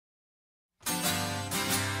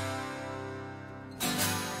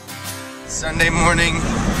Sunday morning,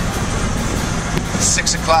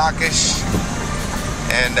 6 o'clock-ish,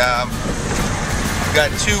 and got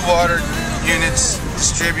 2 water units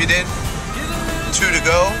distributed, 2 to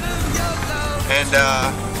go, and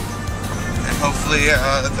hopefully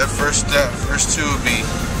the first 2 will be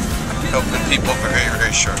helping people very,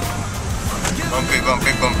 very shortly. Bumpy,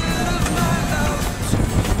 bumpy, bumpy.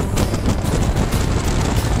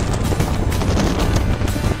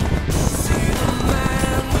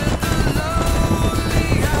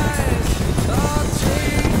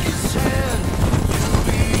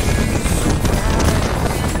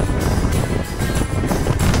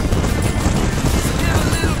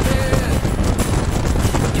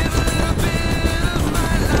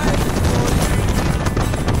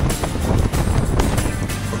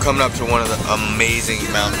 Coming up to one of the amazing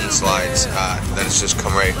mountain slides that has just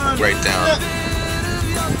come right down.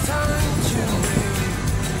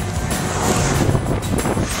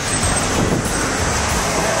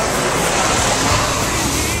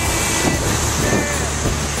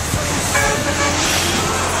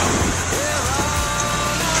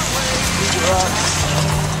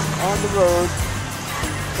 On the road,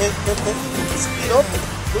 it's open.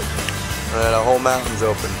 The whole mountain's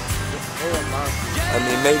open. I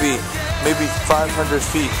mean, maybe 500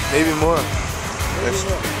 feet, maybe more. It's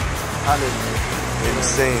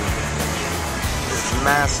insane. This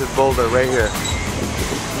massive boulder right here.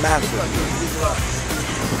 Massive.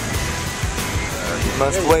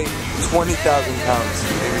 Must weigh 20,000 pounds.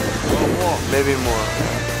 Maybe more.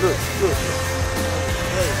 Look.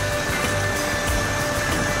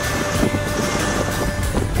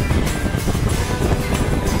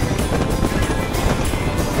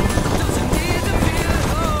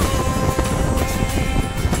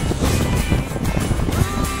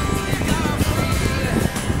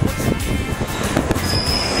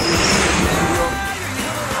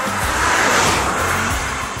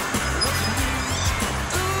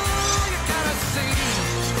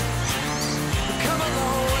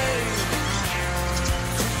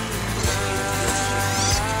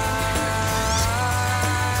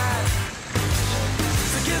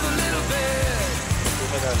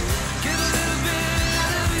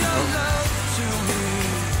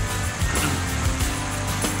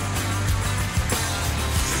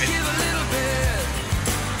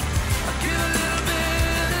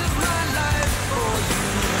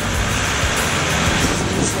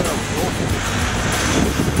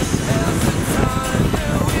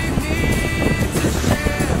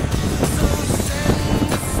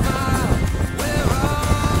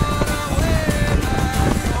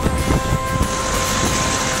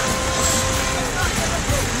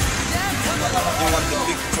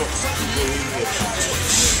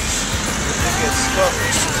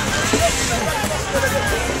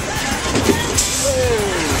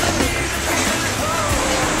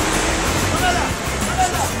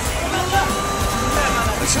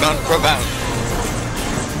 It's not profound.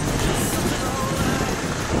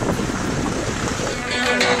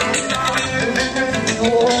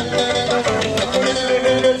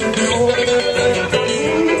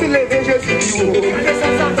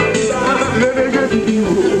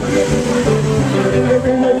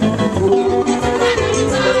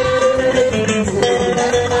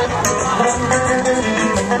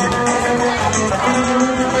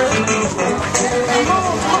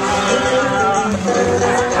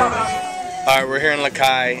 Alright, we're here in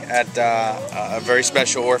Lakai at a very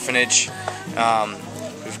special orphanage.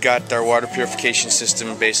 We've got our water purification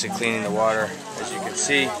system basically cleaning the water. As you can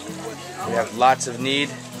see, we have lots of need.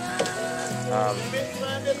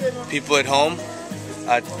 People at home,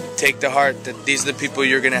 take to heart that these are the people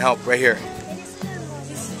you're going to help right here.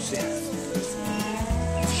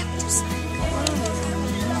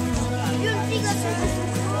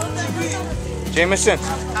 Jameson.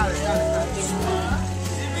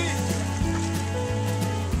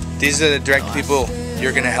 These are the direct people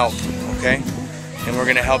you're going to help, okay? And we're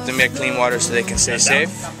going to help them get clean water so they can stay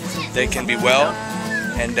safe, they can be well,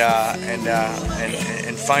 and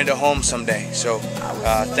find a home someday. So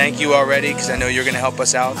thank you already, because I know you're going to help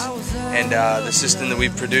us out. And the system that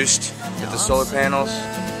we've produced with the solar panels,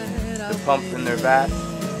 the pump in their vat,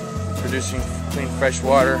 producing clean fresh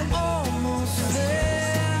water.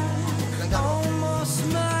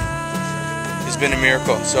 It's been a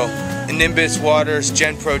miracle. So Nimbus Waters,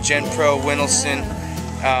 GenPro, Winelson,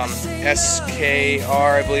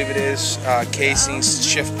 SKR, I believe it is, casings,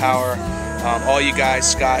 shift power, all you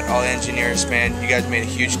guys, Scott, all engineers, man, you guys made a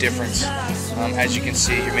huge difference. As you can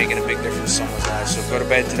see, you're making a big difference in someone's life. So go to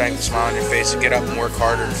bed tonight with a smile on your face and get up and work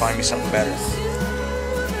harder and find me something better.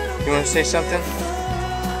 You want to say something?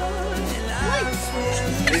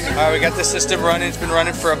 Alright, we got the system running. It's been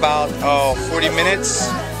running for about 40 minutes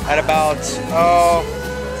at about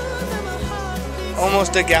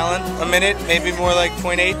almost a gallon a minute, maybe more like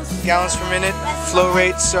 0.8 gallons per minute. Flow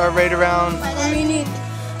rates are right around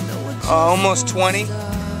almost 20,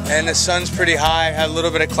 and the sun's pretty high. Had a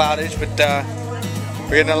little bit of cloudage, but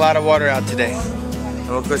we're getting a lot of water out today. And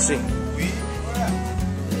we'll go see.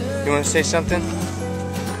 You want to say something?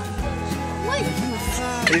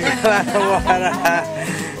 He's got a lot of water.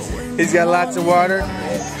 He's got lots of water.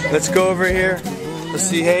 Let's go over here. Let's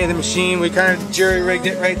see. Hey, the machine. We kind of jury-rigged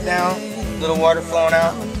it right now. Little water flowing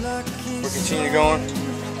out. We'll continue going.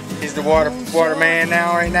 He's the water man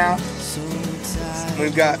now, right now.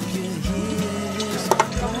 We've got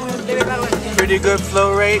pretty good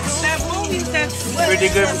flow rates. Pretty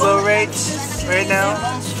good flow rates right now.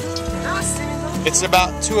 It's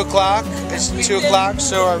about 2 o'clock. It's 2 o'clock,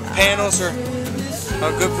 so our panels are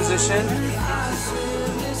a good position.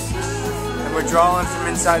 And we're drawing from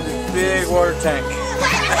inside this big water tank.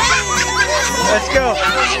 Let's go.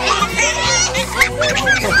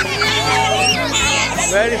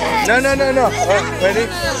 Ready? No. Oh, ready?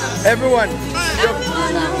 Everyone.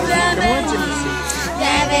 Come on, Jimmy.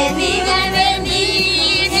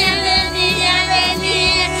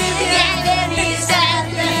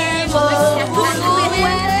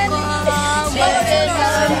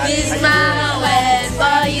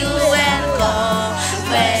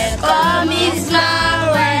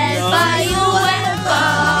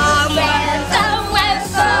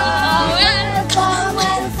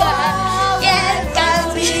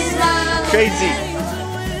 Crazy.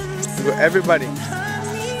 Everybody.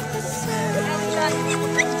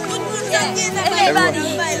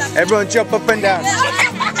 Everyone jump up and down.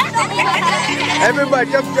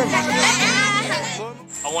 Everybody jump.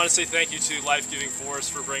 I want to say thank you to LifeGivingForce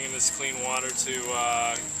for bringing this clean water to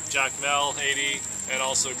Jacmel, Haiti, and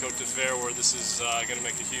also Côte d'Ivoire, where this is going to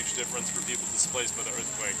make a huge difference for people displaced by the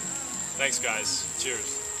earthquake. Thanks, guys.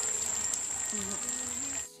 Cheers.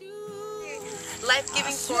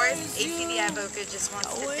 LifeGivingForce, APDI Boca just wants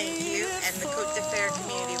to thank you, and the Côte d'Ivoire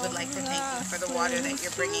community would like to thank you for the water that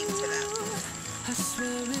you're bringing to them.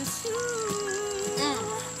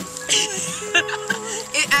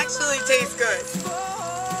 It actually tastes good.